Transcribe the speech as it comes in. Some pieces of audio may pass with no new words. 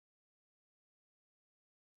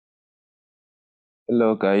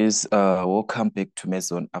Hello guys, welcome back to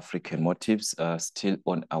Maison African Motives, still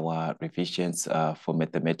on our revisions for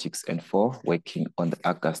Mathematics N4, working on the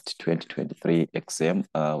August 2023 exam.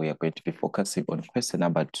 We are going to be focusing on question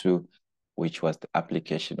number 2, which was the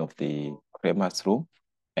application of the Cramer's rule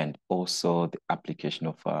and also the application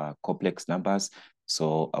of complex numbers.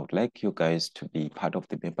 So I would like you guys to be part of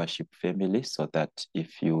the membership family so that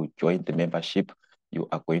if you join the membership, you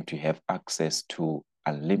are going to have access to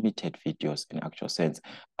unlimited videos in actual sense.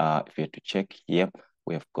 If you have to check here,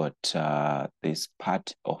 we've got this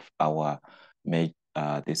part of our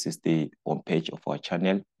this is the homepage of our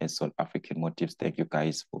channel, Maison African Motives. Thank you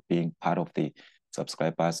guys for being part of the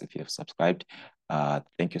subscribers. If you have subscribed,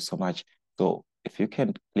 thank you so much. So if you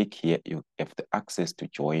can click here, you have the access to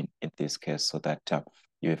join in this case so that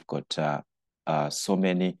you have got so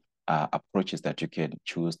many approaches that you can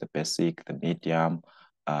choose: the basic, the medium,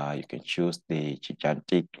 you can choose the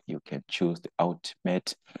gigantic, you can choose the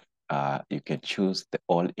ultimate, you can choose the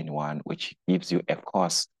all-in-one, which gives you a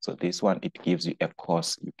course. So this one, it gives you a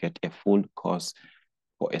course. You get a full course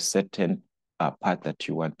for a certain part that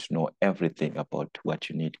you want to know everything about what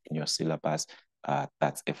you need in your syllabus.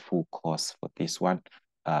 That's a full course for this one,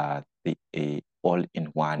 the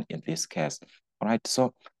all-in-one in this case. All right,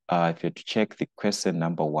 so if you have to check, the question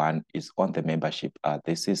number 1 is on the membership.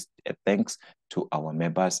 This is a thanks to our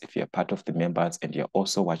members. If you're part of the members and you're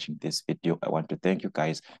also watching this video, I want to thank you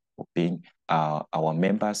guys for being our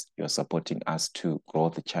members. You're supporting us to grow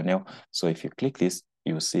the channel. So if you click this,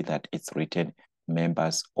 you'll see that it's written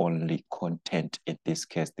members only content. In this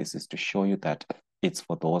case, this is to show you that it's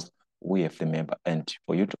for those who have the member. And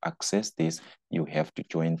for you to access this, you have to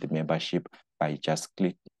join the membership by just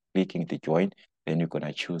clicking the join. Then you're going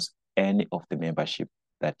to choose any of the membership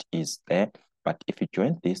that is there. But if you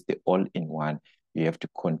join this, the all-in-one, you have to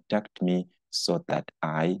contact me so that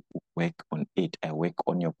I work on it. I work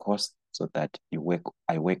on your course so that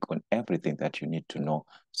I work on everything that you need to know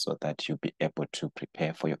so that you'll be able to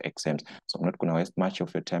prepare for your exams. So I'm not going to waste much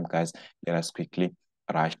of your time, guys. Let us quickly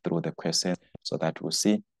rush through the questions so that we'll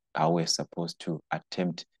see how we're supposed to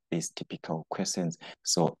attempt these typical questions.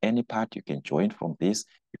 So any part you can join from this,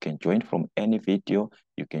 you can join from any video,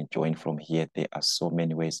 you can join from here. There are so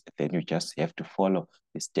many ways. Then you just have to follow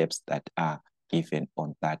the steps that are given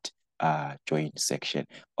on that join section.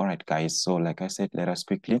 All right, guys. So like I said, let us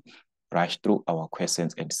quickly rush through our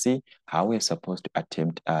questions and see how we're supposed to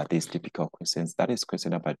attempt these typical questions. That is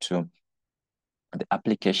question number 2, the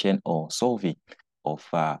application or solving of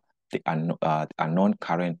the unknown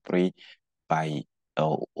current 3 by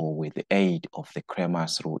or with the aid of the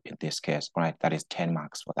Cramer's rule in this case. All right, that is 10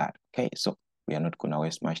 marks for that. Okay, so we are not going to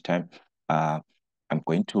waste much time. I'm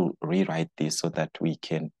going to rewrite this so that we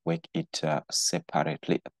can work it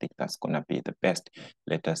separately. I think that's going to be the best.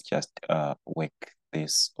 Let us just work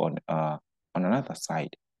this on another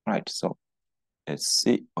side. All right, so let's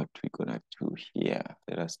see what we're going to do here.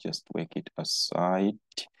 Let us just work it aside.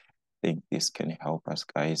 I think this can help us,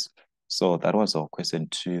 guys. So that was our question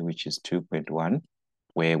 2, which is 2.1,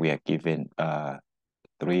 where we are given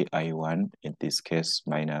 3i1, in this case,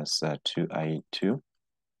 minus 2i2,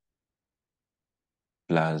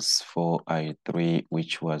 plus 4i3,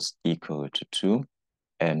 which was equal to 2.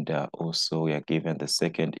 And also we are given the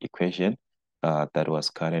second equation, that was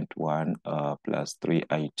current 1 plus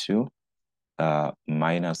 3i2,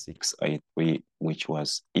 minus 6i3, which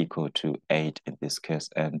was equal to 8 in this case.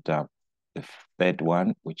 And the third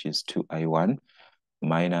one, which is 2i1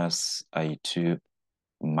 minus i2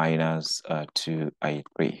 minus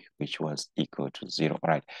 2i3, which was equal to 0. All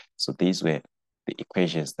right, so these were the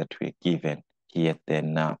equations that were given here.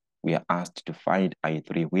 Then we are asked to find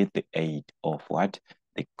i3 with the aid of what?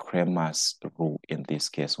 The Cramer's rule. In this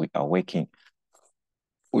case, we are working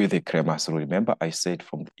with the Cramer's rule. Remember, I said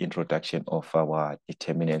from the introduction of our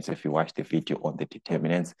determinants, if you watch the video on the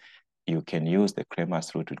determinants, you can use the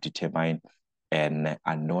Cramer's rule to determine an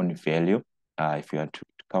unknown value. If you want to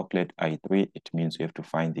calculate I3, it means you have to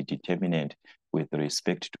find the determinant with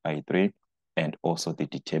respect to I3 and also the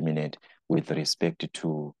determinant with respect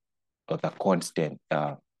to the constant,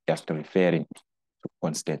 just referring to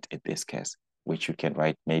constant in this case, which you can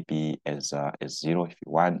write maybe as 0 if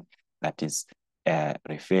you want. That is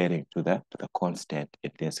referring to the constant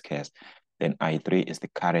in this case. Then I3 is the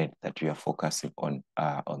current that you are focusing on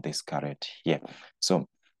this current here. So,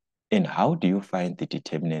 and how do you find the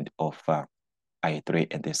determinant of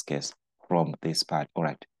I3 in this case from this part? All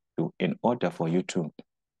right. So in order for you to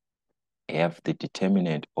have the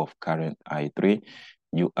determinant of current I3,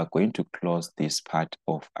 you are going to close this part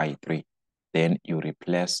of I3. Then you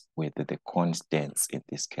replace with the constants in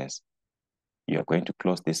this case. you are going to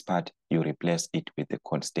close this part, you replace it with the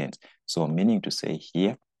constant. So meaning to say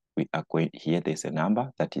here, we are going, here there's a number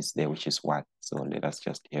that is there, which is 1. So let us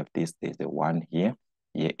just have this, there's a 1 here,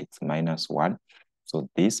 here it's -1. So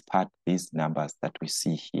this part, these numbers that we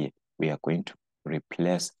see here, we are going to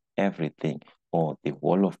replace everything or the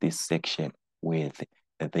whole of this section with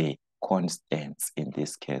the constants in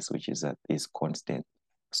this case, which is this constant.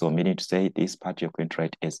 So meaning to say this part you're going to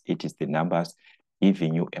write as it is the numbers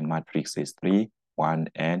giving you a matrix is 3, 1,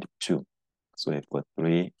 and 2. So we've got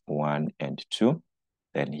 3, 1, and 2.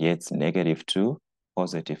 Then here it's -2,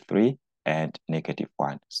 +3, and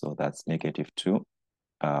 -1. So that's -2,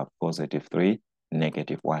 +3,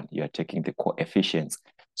 -1. You are taking the coefficients.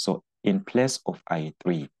 So in place of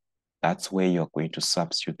I3, that's where you're going to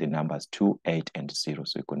substitute the numbers 2, 8, and 0.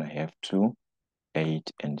 So you're going to have 2,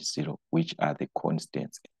 8, and 0, which are the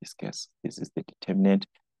constants in this case. This is the determinant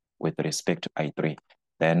with respect to I3.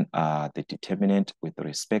 Then the determinant with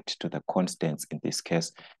respect to the constants in this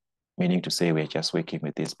case, meaning to say we're just working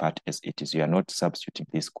with this part as it is. You are not substituting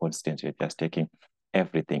these constants. You're just taking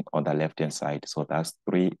everything on the left-hand side. So that's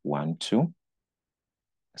 3, 1, 2.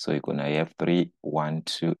 So you're going to have 3, 1,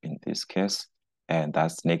 2 in this case. And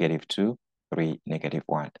that's -2, 3,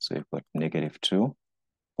 -1. So you've got -2,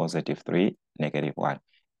 +3, -1.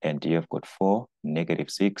 And you've got 4,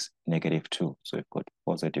 -6, -2. So you've got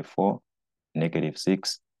 +4,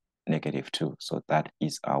 -6, -2. So that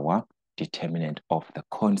is our determinant of the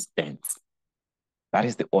constants. That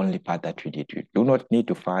is the only part that we did. You do not need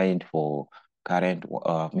to find for current,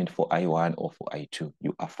 for I1 or for I2.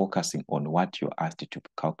 You are focusing on what you're asked to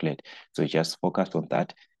calculate. So you just focus on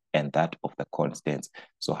that and that of the constants.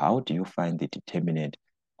 So how do you find the determinant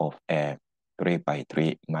of a 3 by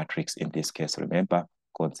 3 matrix in this case? Remember,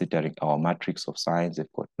 considering our matrix of signs,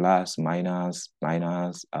 we've got plus, minus,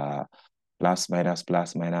 minus, plus, minus,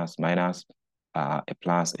 plus, minus, minus, a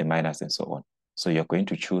plus, a minus, and so on. So you're going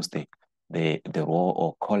to choose the row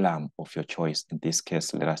or column of your choice. In this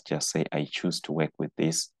case, let us just say I choose to work with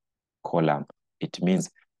this column. It means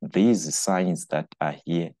these signs that are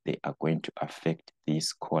here, they are going to affect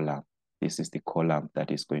this column. This is the column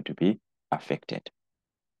that is going to be affected.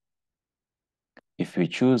 If we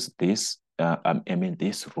choose this,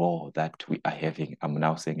 this row that we are having, I'm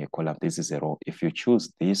now saying a column, this is a row. If you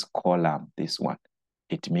choose this column, this one,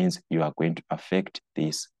 it means you are going to affect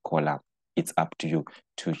this column. It's up to you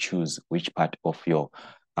to choose which part of your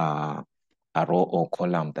a row or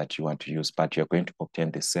column that you want to use, but you're going to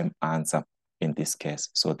obtain the same answer in this case.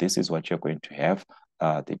 So this is what you're going to have.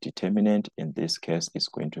 The determinant in this case is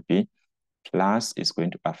going to be plus is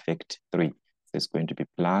going to affect 3. So it's going to be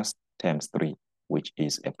plus times 3, which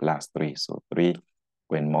is a +3. So 3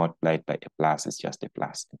 when multiplied by a plus is just a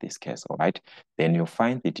plus in this case, all right? Then you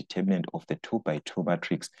find the determinant of the 2 by 2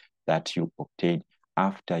 matrix that you obtain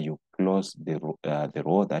after you close the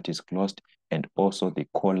row that is closed, and also the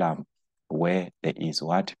column where there is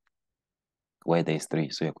what? Where there is 3.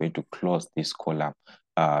 So you're going to close this column,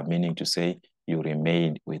 meaning to say you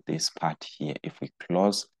remain with this part here. If we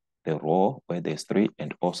close the row where there's 3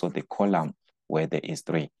 and also the column where there is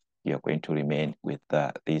 3, you're going to remain with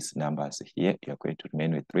these numbers here. You're going to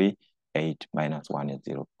remain with 3, 8, -1, and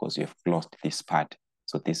 0, because you've closed this part.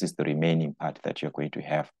 So this is the remaining part that you're going to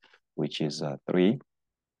have, which is 3,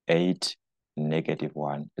 8,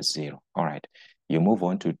 -1, 0. All right. You move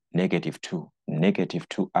on to -2.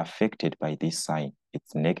 -2 affected by this sign.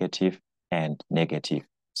 It's negative and negative.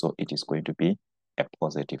 So it is going to be a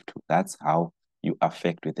 +2. That's how you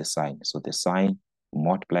affect with the sign. So the sign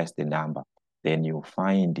multiplies the number. Then you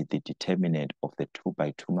find the determinant of the 2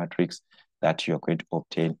 by 2 matrix that you're going to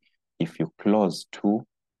obtain if you close 2,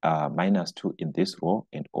 -2 in this row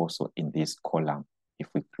and also in this column. If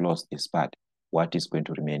we close this part, what is going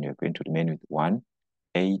to remain? You're going to remain with 1,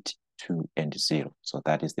 8, 2, and 0. So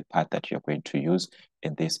that is the part that you're going to use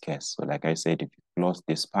in this case. So like I said, if you close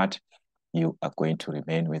this part, you are going to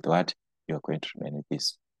remain with what? You're going to remain with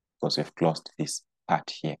this, because we've closed this part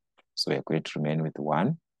here. So we're going to remain with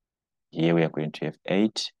 1. Here we are going to have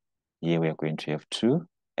 8. Here we are going to have 2.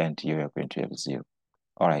 And here we are going to have 0.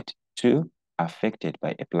 All right, 2 affected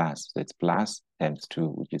by a plus. So it's plus times 2,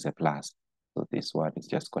 which is a plus. So this one is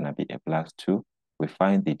just going to be a +2. We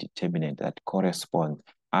find the determinant that corresponds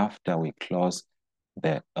after we close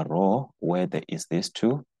the row where there is this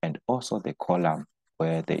 2 and also the column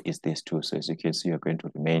where there is this 2. So as you can see, you're going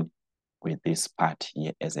to remain with this part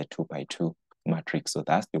here as a 2 by 2 matrix. So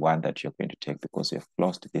that's the one that you're going to take because you've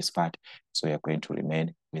closed this part. So you're going to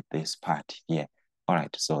remain with this part here. All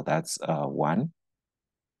right, so that's 1,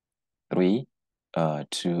 3,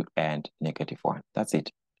 2, and -1. That's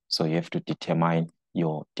it. So you have to determine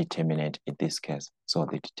your determinant in this case. So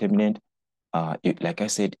the determinant, like I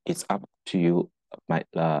said, it's up to you.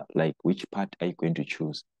 Like which part are you going to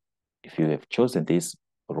choose? If you have chosen this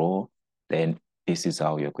row, then this is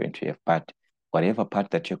how you're going to have. But whatever part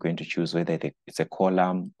that you're going to choose, whether it's a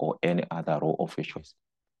column or any other row of your choice,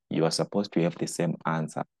 you are supposed to have the same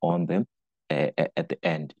answer on them at the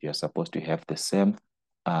end. You're supposed to have the same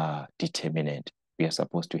determinant. We are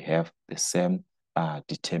supposed to have the same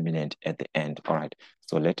determinant at the end. All right.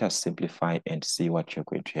 So let us simplify and see what you're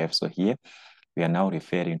going to have. So here we are now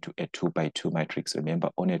referring to a 2 by 2 matrix. Remember,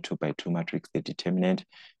 on a 2 by 2 matrix, the determinant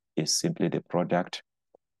is simply the product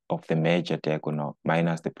of the major diagonal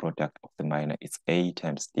minus the product of the minor. It's A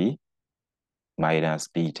times D minus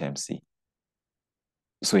B times C.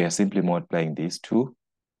 So you're simply multiplying these two.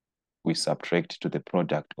 We subtract to the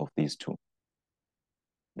product of these two.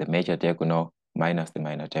 The major diagonal minus the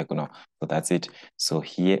minor diagonal. So that's it. So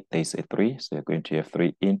here there's a 3. So you're going to have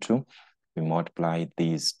 3 into. We multiply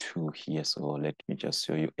these two here. So let me just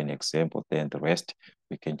show you an example. Then the rest,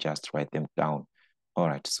 we can just write them down. All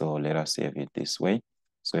right. So let us save it this way.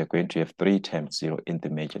 So we're going to have 3 times 0 in the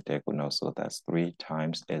major diagonal. So that's 3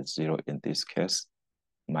 times L0 in this case,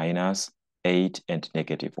 minus 8 and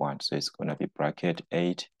negative 1. So it's going to be bracket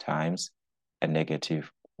 8 times a negative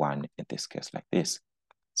 1 in this case, like this.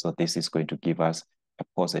 So this is going to give us a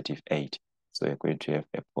positive 8. So we're going to have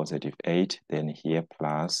a positive 8, then here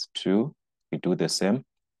plus 2. We do the same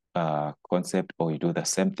concept, or we do the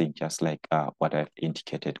same thing, just like what I've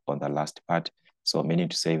indicated on the last part. So meaning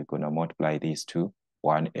to say we're going to multiply these two,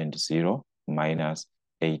 1 and 0, minus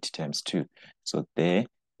 8 times 2. So there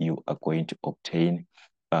you are going to obtain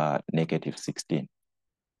negative 16.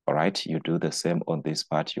 All right, you do the same on this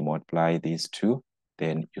part. You multiply these two,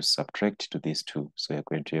 then you subtract to these two. So you're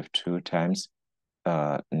going to have 2 times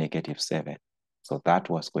negative 7. So that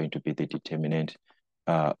was going to be the determinant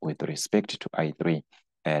with respect to I3.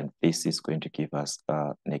 And this is going to give us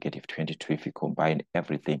negative 22 if we combine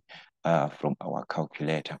everything from our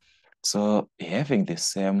calculator. So having the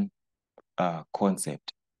same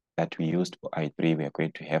concept that we used for I3, we are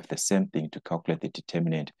going to have the same thing to calculate the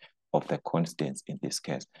determinant of the constants in this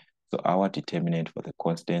case. So our determinant for the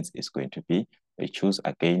constants is going to be, we choose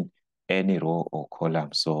again any row or column.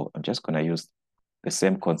 So I'm just going to use the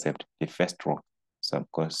same concept, the first row. So I'm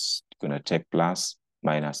going to take plus,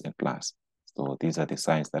 minus, and plus. So these are the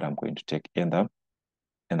signs that I'm going to take in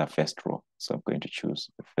the first row. So I'm going to choose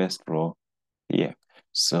the first row here.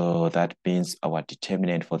 So that means our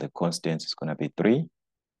determinant for the constants is going to be 3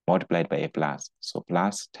 multiplied by a plus. So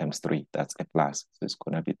plus times 3, that's a plus. So it's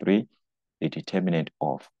going to be 3. The determinant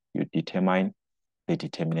of, you determine the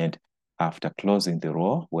determinant after closing the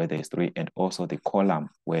row where there is 3 and also the column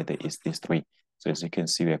where there is this 3. So as you can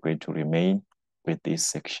see, we are going to remain with this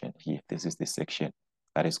section here. This is the section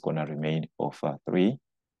that is going to remain of 3,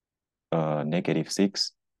 negative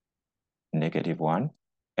 6, negative 1,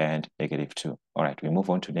 and negative 2. All right, we move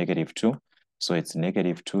on to negative 2. So it's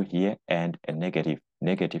negative 2 here and a negative,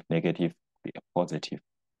 negative, negative, be a positive.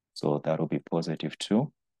 So that will be positive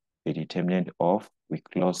 2. The determinant of, we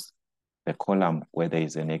close the column where there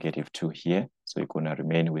is a negative 2 here. So you're going to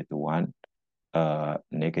remain with 1,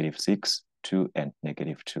 negative 6, 2, and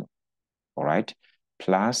negative 2. All right.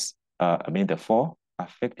 Plus, the 4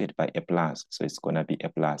 affected by a plus. So it's going to be a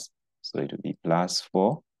plus. So it will be plus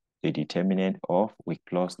 4. The determinant of, we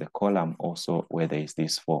close the column also where there is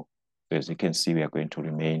this 4. So as you can see, we are going to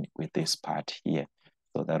remain with this part here.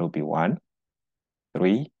 So that will be 1,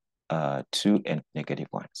 3, 2, and negative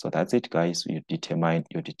 1. So that's it, guys. You determine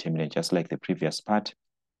your determinant just like the previous part.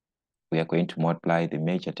 We are going to multiply the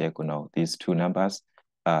major diagonal, these two numbers,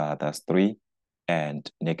 that's 3 and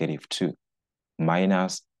negative 2,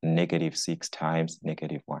 minus negative 6 times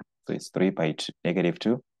negative 1. So it's 3 by 2, negative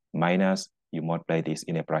 2, minus, you multiply this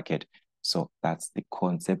in a bracket. So that's the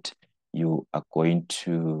concept you are going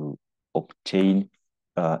to obtain.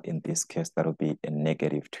 In this case, that will be a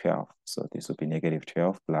negative 12. So this will be negative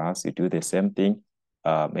 12 plus, you do the same thing,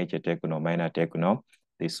 major diagonal, minor diagonal.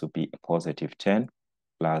 This will be a positive 10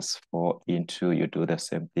 plus 4 into, you do the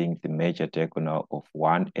same thing, the major diagonal of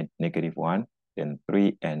 1 and negative 1, then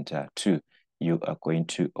 3 and 2. You are going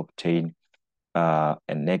to obtain a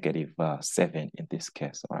negative 7 in this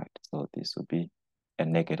case. All right, so this will be a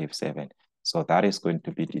negative 7. So that is going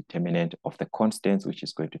to be determinant of the constants, which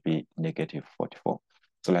is going to be negative 44.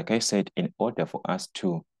 So like I said, in order for us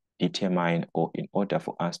to determine, or in order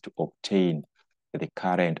for us to obtain the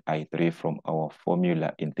current I3 from our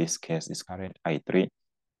formula, in this case is current I3,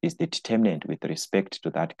 is the determinant with respect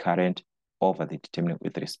to that current over the determinant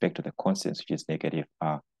with respect to the constants, which is negative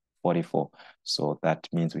 44. So that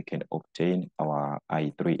means we can obtain our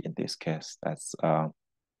I3 in this case. That's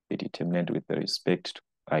the determinant with respect to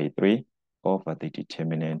I3 over the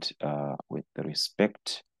determinant with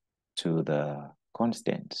respect to the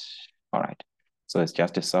constant. All right. So it's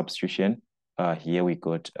just a substitution. Here we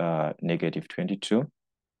got negative 22.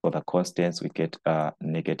 For the constants, we get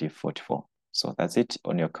negative 44. So that's it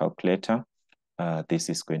on your calculator. This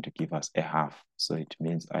is going to give us a half. So it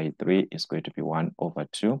means I3 is going to be 1 over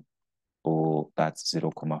 2, or that's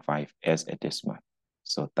 0.5 as a decimal.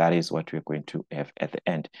 So that is what we're going to have at the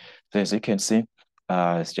end. So as you can see,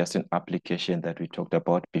 it's just an application that we talked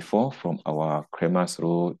about before from our Cramer's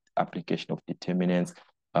rule, application of determinants.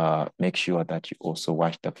 Make sure that you also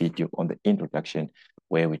watch the video on the introduction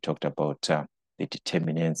where we talked about the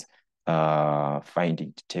determinants,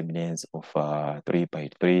 finding determinants of 3 by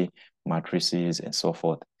 3 matrices and so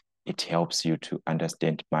forth. It helps you to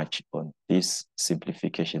understand much on this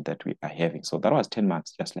simplification that we are having. So that was 10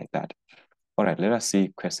 marks, just like that. All right, let us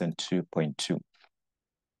see question 2.2.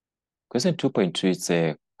 Question 2.2 is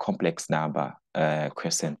a complex number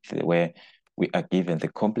question where we are given the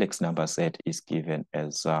complex number set is given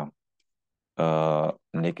as -1,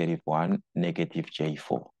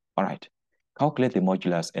 -J4. All right. Calculate the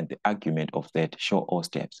modulus and the argument of that. Show all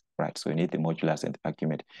steps. Right. So we need the modulus and the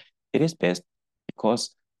argument. It is best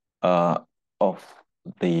because of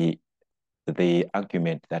the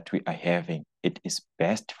argument that we are having, it is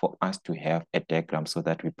best for us to have a diagram so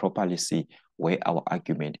that we properly see where our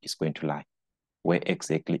argument is going to lie, where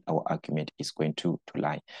exactly our argument is going to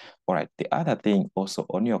lie. All right. The other thing also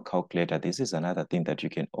on your calculator, this is another thing that you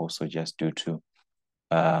can also just do to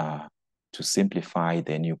simplify,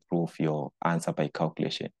 then you prove your answer by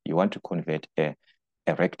calculation. You want to convert a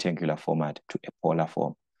rectangular format to a polar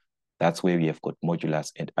form. That's where we have got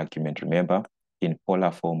modulus and argument. Remember, in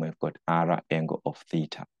polar form, we've got r angle of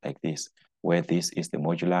theta, like this, where this is the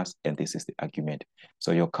modulus and this is the argument.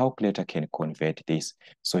 So your calculator can convert this.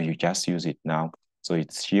 So you just use it now. So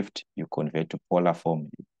it's shift, you convert to polar form,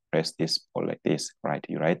 you press this or like this, right?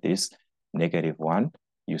 You write this -1,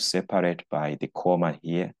 you separate by the comma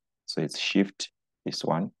here. So it's shift this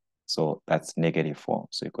one. So that's -4.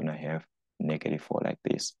 So you're gonna have -4 like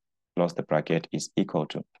this. Plus the bracket is equal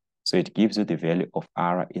to. So it gives you the value of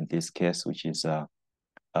r in this case, which is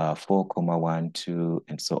 4,12,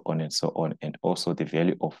 and so on and so on. And also the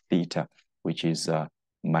value of theta, which is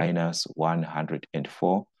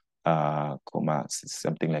 -104,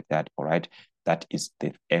 something like that. All right. That is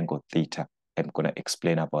the angle theta. I'm going to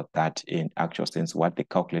explain about that in actual sense, what the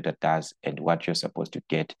calculator does and what you're supposed to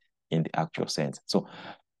get in the actual sense. So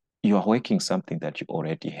you are working something that you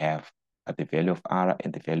already have at the value of r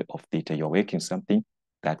and the value of theta. You're working something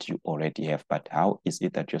that you already have, but how is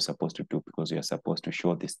it that you're supposed to do? Because you're supposed to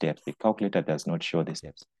show the steps. The calculator does not show the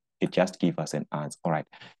steps. It just gives us an answer. All right.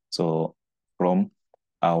 So from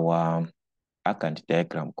our Gantt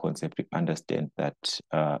diagram concept, we understand that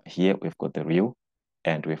here we've got the real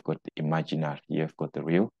and we've got the imaginary. Here we've got the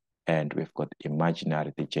real and we've got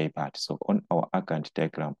imaginary, the J part. So on our Gantt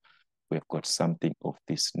diagram, we've got something of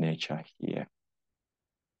this nature here,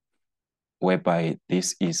 whereby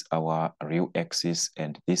this is our real axis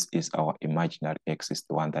and this is our imaginary axis,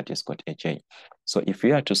 the one that has got a J. So if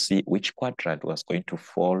we are to see which quadrant was going to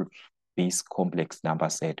fall this complex number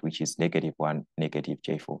set, which is -1,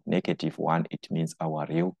 -J4. -1, it means our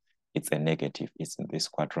real, it's a negative, it's in this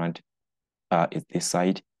quadrant, it's this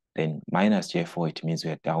side. Then -J4, it means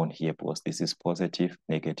we're down here because this is positive,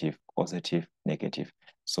 negative, positive, negative.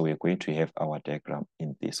 So we're going to have our diagram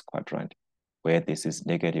in this quadrant, where this is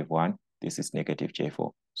 -1, this is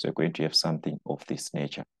 -J4. So we're going to have something of this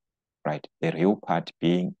nature, right? The real part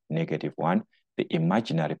being -1, the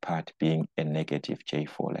imaginary part being a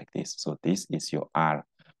 -J4 like this. So this is your R,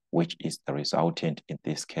 which is the resultant in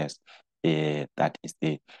this case. That is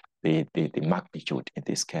the magnitude in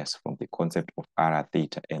this case from the concept of R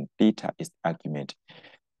theta, and theta is the argument.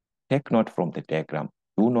 Take note from the diagram.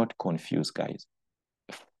 Do not confuse, guys.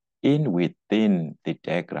 Within the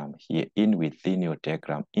diagram here, within your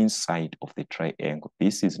diagram, inside of the triangle,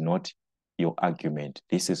 this is not your argument.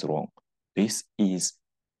 This is wrong. This is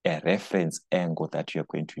a reference angle that you're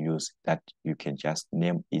going to use that you can just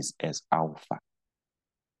name is as alpha.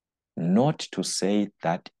 Not to say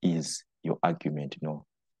that is your argument, no.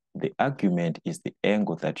 The argument is the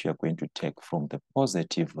angle that you're going to take from the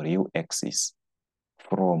positive real axis,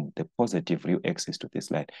 from the positive real axis to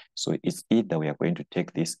this line. So it's either we are going to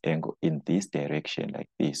take this angle in this direction like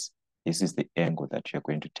this. This is the angle that you're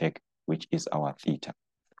going to take, which is our theta.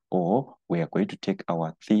 Or we are going to take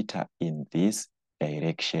our theta in this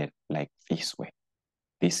direction like this way.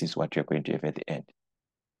 This is what you're going to have at the end.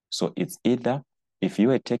 So it's either, if you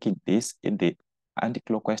were taking this in the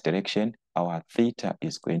anti-clockwise direction, our theta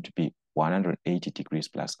is going to be 180 degrees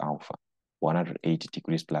plus alpha. 180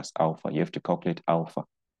 degrees plus alpha. You have to calculate alpha.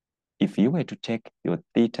 If you were to take your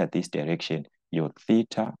theta this direction, your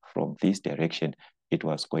theta from this direction, it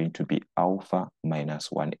was going to be alpha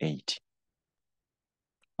minus 180.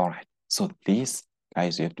 All right. So this,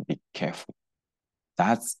 guys, you have to be careful.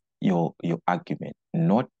 That's your argument,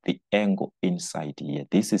 not the angle inside here.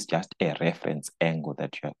 This is just a reference angle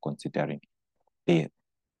that you are considering. The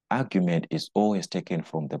argument is always taken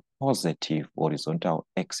from the positive horizontal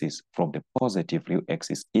axis, from the positive real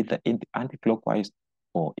axis, either in the anti-clockwise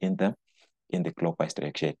or in the clockwise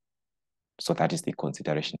direction. So that is the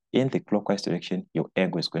consideration. In the clockwise direction, your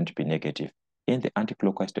angle is going to be negative. In the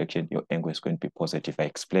anti-clockwise direction, your angle is going to be positive. I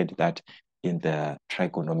explained that in the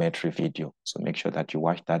trigonometry video. So make sure that you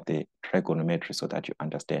watch that, the trigonometry, so that you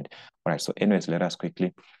understand. All right, so anyways, let us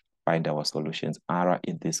quickly find our solutions. R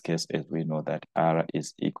in this case, as we know that R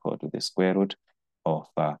is equal to the square root of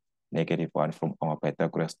 -1 from our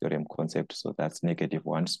Pythagoras theorem concept. So that's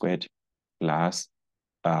 -1 squared plus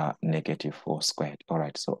 -4 squared. All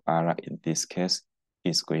right, so R in this case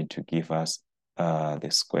is going to give us the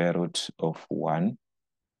square root of 1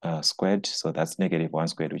 squared. So that's -1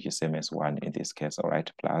 squared, which is same as 1 in this case, all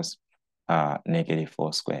right, plus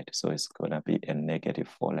 -4 squared. So it's going to be a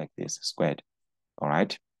 -4 like this squared, all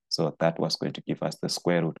right? So that was going to give us the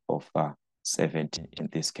square root of 70 in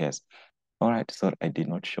this case. All right, so I did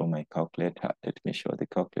not show my calculator. Let me show the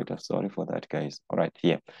calculator. Sorry for that, guys. All right,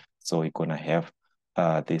 here. So we're going to have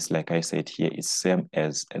this, like I said, here is same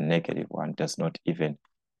as a -1, does not even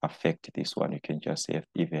affect this one. You can just have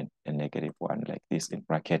even a -1 like this in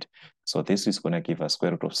bracket. So this is going to give us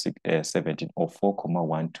square root of 17 or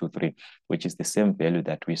 4,123, which is the same value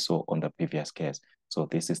that we saw on the previous case. So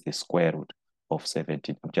this is the square root of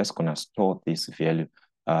 17. I'm just going to store this value.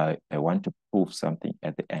 I want to prove something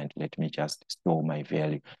at the end. Let me just store my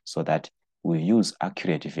value so that we use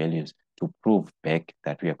accurate values to prove back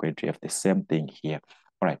that we are going to have the same thing here.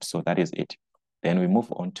 All right, so that is it. Then we move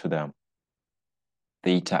on to the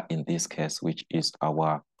theta in this case, which is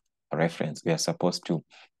our reference. We are supposed to,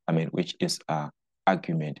 which is our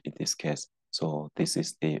argument in this case. So this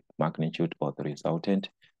is the magnitude or the resultant.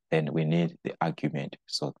 Then we need the argument.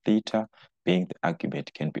 So theta being the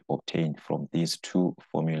argument can be obtained from these two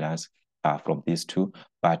formulas,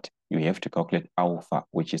 but you have to calculate alpha,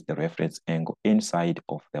 which is the reference angle inside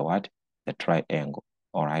of the what? The triangle,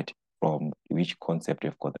 all right? From which concept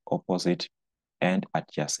we've got the opposite and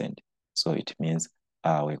adjacent. So it means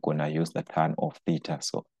we're gonna use the tan of theta.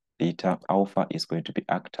 So theta alpha is going to be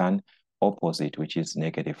arctan opposite, which is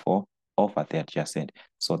 -4 over the adjacent.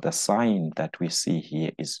 So the sign that we see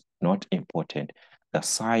here is not important. The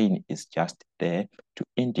sign is just there to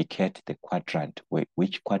indicate the quadrant.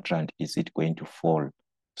 Which quadrant is it going to fall?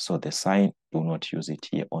 So the sign, do not use it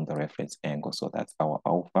here on the reference angle. So that's our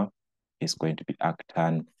alpha is going to be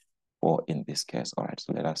arctan 4 in this case. All right,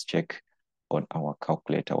 so let us check on our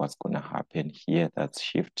calculator what's going to happen here. That's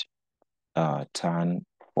shift tan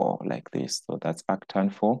 4 like this. So that's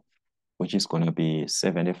arctan 4, which is going to be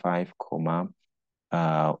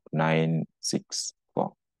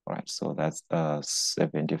 75,964. All right, so that's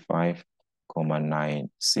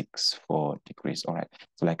 75,964 degrees. All right,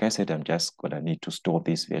 so like I said, I'm just going to need to store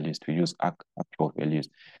these values to use actual values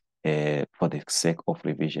for the sake of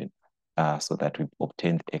revision. So that we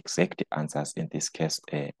obtain the exact answers in this case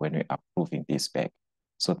when we are proving this back.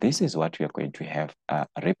 So this is what we are going to have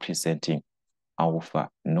representing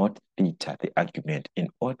alpha, not theta, the argument. In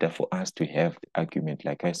order for us to have the argument,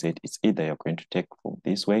 like I said, it's either you're going to take from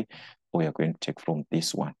this way or you're going to take from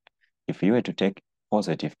this one. If you were to take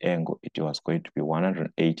positive angle, it was going to be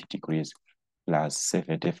 180 degrees plus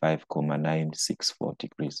 75,964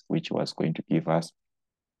 degrees, which was going to give us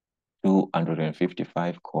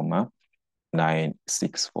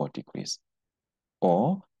 255,964 degrees.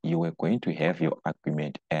 Or you were going to have your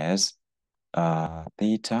argument as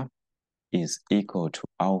theta is equal to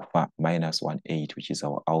alpha minus 180, which is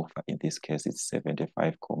our alpha. In this case, it's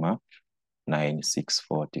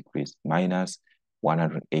 75,964 degrees minus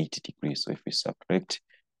 180 degrees. So if we subtract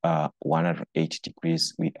 180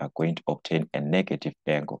 degrees, we are going to obtain a negative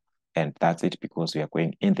angle. And that's it, because we are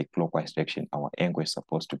going in the clockwise direction. Our angle is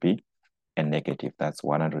supposed to be a negative. That's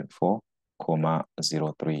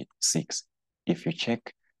 104,036. If you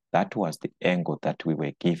check, that was the angle that we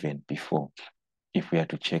were given before. If we are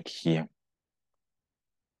to check here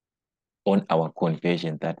on our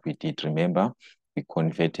conversion that we did, remember, we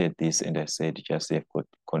converted this and I said just say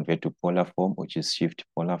convert to polar form, which is shift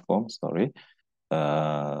polar form, sorry.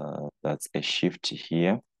 That's a shift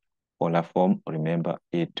here. polar form, remember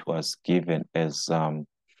it was given as -1,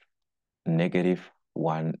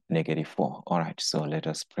 -4. All right, so let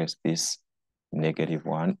us press this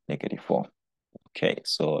 -1, -4. Okay,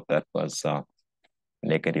 so that was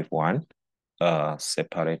 -1.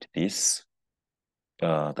 Separate this.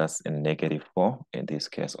 That's a -4 in this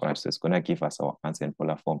case. All right, so it's going to give us our answer in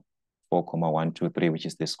polar form 4,123, which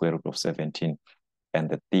is the square root of 17, and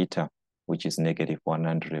the theta, which is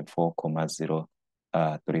 -104,03,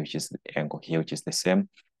 which is the angle here, which is the same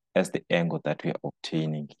as the angle that we are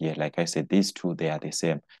obtaining here. Like I said, these two, they are the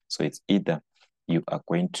same. So it's either you are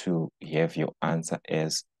going to have your answer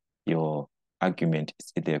as your argument.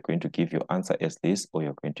 It's either you're going to give your answer as this, or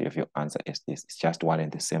you're going to have your answer as this. It's just one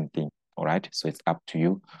and the same thing. All right, so it's up to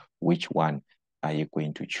you which one are you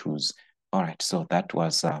going to choose. All right, so that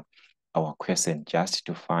was our question, just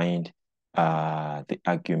to find the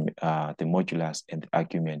argument, the modulus and the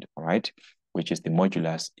argument. All right, which is the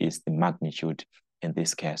modulus is the magnitude in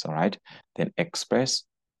this case. All right, then express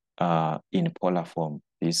in polar form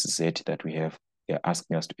this z that we have. They're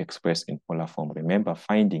asking us to express in polar form. Remember,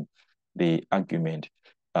 finding the argument,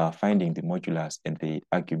 finding the modulus and the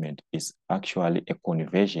argument is actually a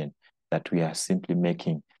conversion that we are simply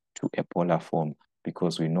making to a polar form,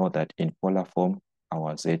 because we know that in polar form,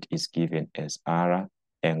 our z is given as r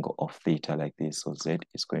angle of theta, like this. So z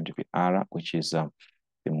is going to be r, which is the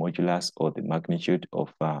modulus or the magnitude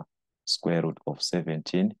of square root of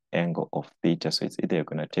 17 angle of theta. So it's either you're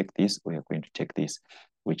going to take this or you're going to take this,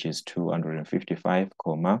 which is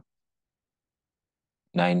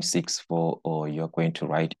 255,964, or you're going to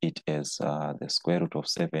write it as the square root of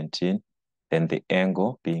 17, then the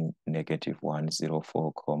angle being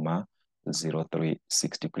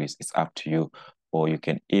 -104,036 degrees. It's up to you. Or you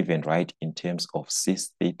can even write in terms of cis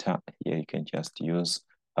theta. Here you can just use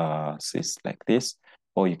cis like this,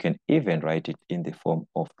 or you can even write it in the form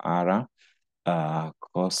of r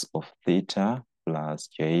cos of theta plus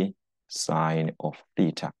j sine of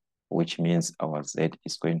theta, which means our z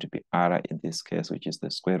is going to be r in this case, which is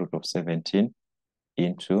the square root of 17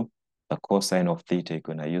 into the cosine of theta. You're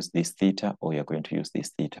going to use this theta, or you're going to use this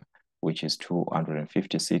theta, which is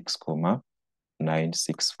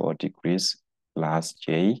 256,964 degrees plus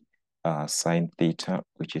j sine theta,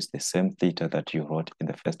 which is the same theta that you wrote in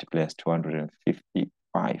the first place,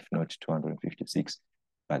 255, not 256,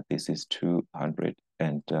 but this is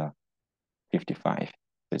 255.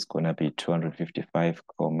 So it's going to be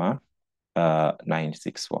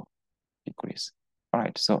 255,964 degrees. All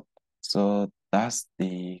right, so that's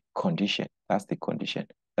the condition. That's the condition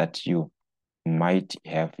that you might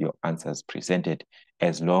have your answers presented,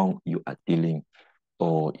 as long you are dealing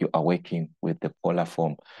or you are working with the polar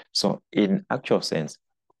form. So in actual sense,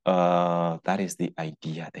 that is the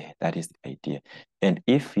idea there. That is the idea. And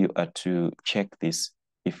if you are to check this,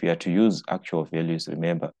 if you are to use actual values,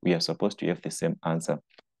 remember, we are supposed to have the same answer,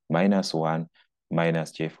 -1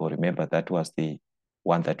 minus J4. Remember, that was the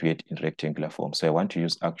one that we had in rectangular form. So I want to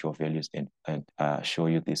use actual values and show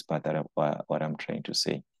you this part that what I'm trying to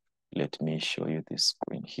say. Let me show you this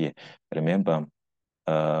screen here. Remember,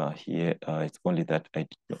 here it's only that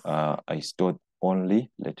I stored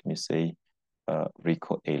only, let me say,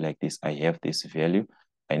 recall A like this. I have this value.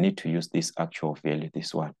 I need to use this actual value,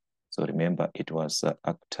 this one. So remember, it was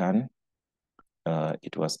arctan.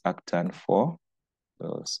 It was arctan 4.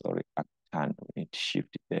 Sorry, arctan. We need to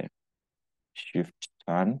shift it there. Shift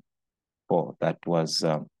tan 4. That was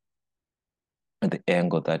the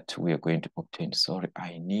angle that we are going to obtain. Sorry,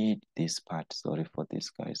 I need this part. Sorry for this,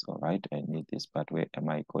 guys. All right, I need this part. Where am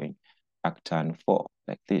I going? Arctan 4,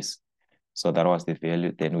 like this. So that was the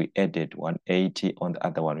value. Then we added 180 on the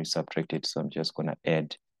other one. We subtracted. So I'm just going to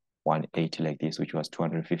add 180 like this, which was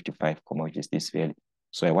 255, which is this value.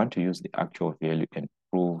 So I want to use the actual value and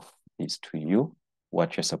prove this to you,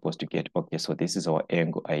 what you're supposed to get. Okay, so this is our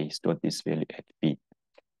angle. I stored this value at B.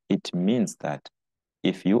 It means that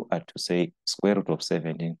if you are to say square root of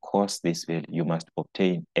 17 cos this value, you must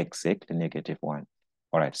obtain exactly -1.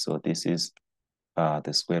 All right, so this is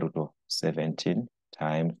the square root of 17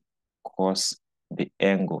 times cos the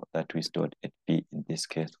angle that we stored at B. In this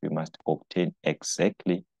case, we must obtain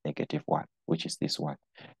exactly -1, which is this one.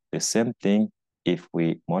 The same thing if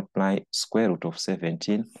we multiply square root of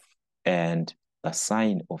 17 and the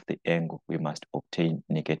sine of the angle, we must obtain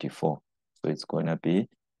 -4. So it's going to be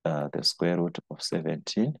the square root of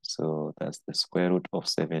 17. So that's the square root of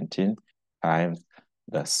 17 times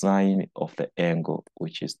the sine of the angle,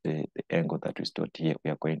 which is the angle that we stored here. We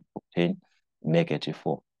are going to obtain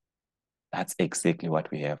 -4. That's exactly what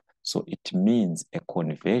we have. So it means a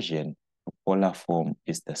conversion to polar form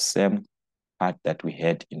is the same part that we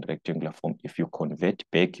had in rectangular form. If you convert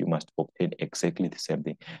back, you must obtain exactly the same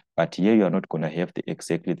thing. But here you are not going to have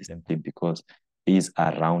exactly the same thing because these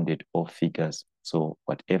are rounded off figures. So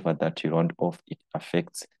whatever that you round off, it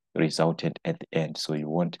affects the resultant at the end. So you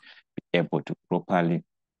won't be able to properly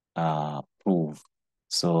prove.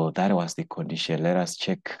 So that was the condition. Let us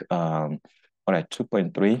check. All right,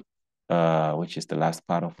 2.3, which is the last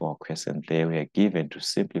part of our question there. We are given to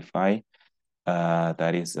simplify.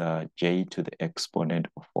 That is j to the exponent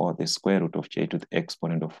of 4, the square root of j to the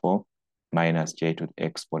exponent of 4 minus j to the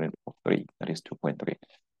exponent of 3. That is 2.3.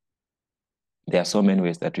 There are so many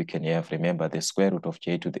ways that we can have. Remember, the square root of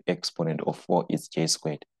j to the exponent of 4 is j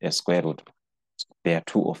squared, a square root. There are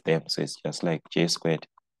two of them, so it's just like j squared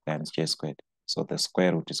times j squared. So the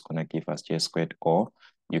square root is going to give us j squared, or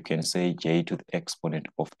you can say j to the exponent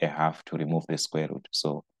of a half to remove the square root.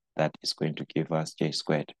 So that is going to give us j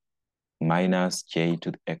squared minus j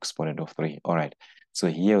to the exponent of 3. All right, so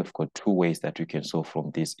here we've got two ways that we can solve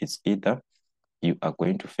from this. It's either you are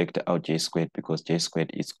going to factor out j squared because j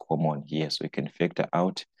squared is common here. So we can factor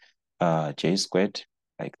out j squared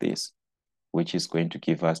like this, which is going to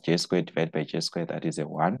give us j squared divided by j squared, that is a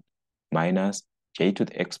 1, minus j to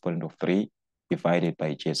the exponent of 3 divided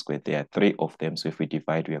by j squared. There are three of them, so if we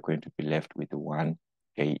divide, we are going to be left with 1j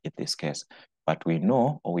in this case. But we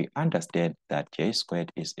know, or we understand, that j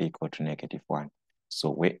squared is equal to -1.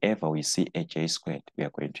 So wherever we see a j squared, we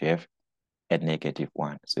are going to have a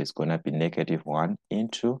 -1. So it's going to be -1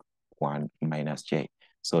 into 1 minus j.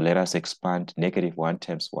 So let us expand. -1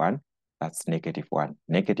 times 1, that's -1.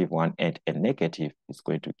 -1 and a negative is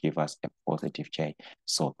going to give us a positive j.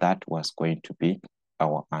 So that was going to be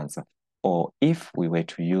our answer. Or if we were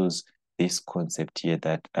to use this concept here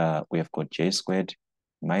that we have got j squared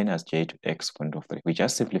minus j to the exponent of 3. We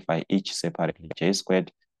just simplify each separately. J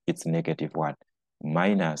squared, it's -1,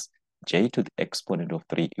 minus j to the exponent of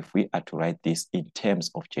 3. If we are to write this in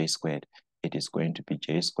terms of j squared, it is going to be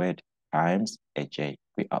j squared times a j.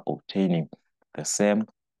 We are obtaining the same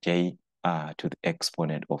j to the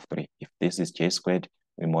exponent of 3. If this is j squared,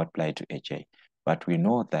 we multiply to a j. But we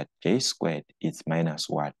know that j squared is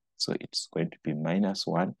 -1. So it's going to be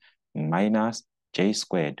 -1 minus j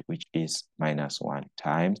squared, which is -1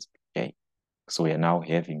 times j. So we are now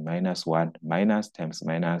having -1 minus times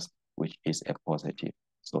minus, which is a positive.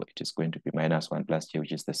 So it is going to be -1 plus j,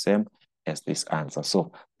 which is the same as this answer.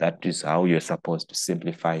 So that is how you're supposed to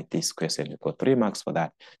simplify this question. You got 3 marks for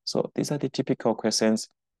that. So these are the typical questions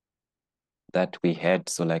that we had.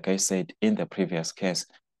 So like I said in the previous case,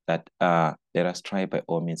 that let us try by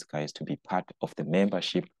all means, guys, to be part of the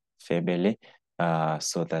membership family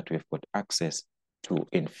so that we've got access to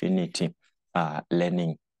infinity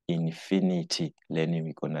learning. Infinity learning.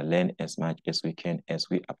 We're going to learn as much as we can as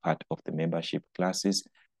we are part of the membership classes.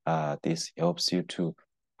 This helps you to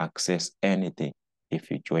access anything.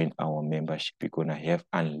 If you join our membership, you're going to have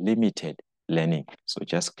unlimited learning. So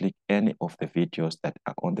just click any of the videos that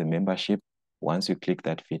are on the membership. Once you click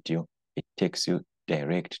that video, it takes you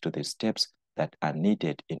direct to the steps that are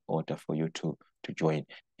needed in order for you to join,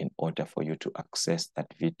 in order for you to access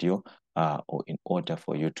that video, or in order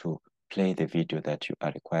for you to play the video that you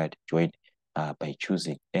are required to join by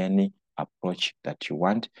choosing any approach that you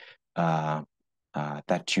want,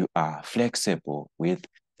 that you are flexible with.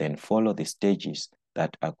 Then follow the stages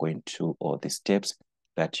that are going to, or the steps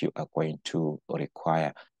that you are going to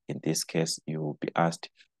require. In this case, you will be asked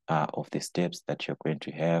of the steps that you're going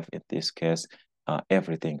to have. In this case,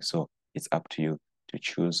 everything. So it's up to you to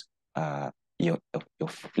choose your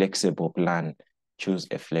flexible plan. Choose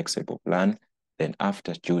a flexible plan. Then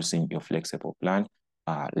after choosing your flexible plan,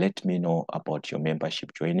 let me know about your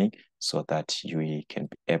membership joining so that you can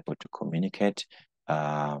be able to communicate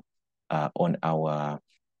on our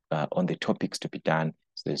on the topics to be done.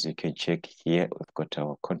 So as you can check here, we've got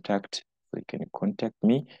our contact. So you can contact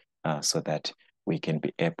me so that we can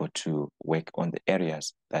be able to work on the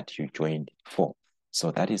areas that you joined for.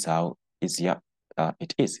 So that is how easier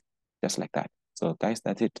it is, just like that. So guys,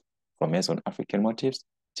 that's it from Mason African Motives.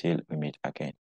 Till we meet again.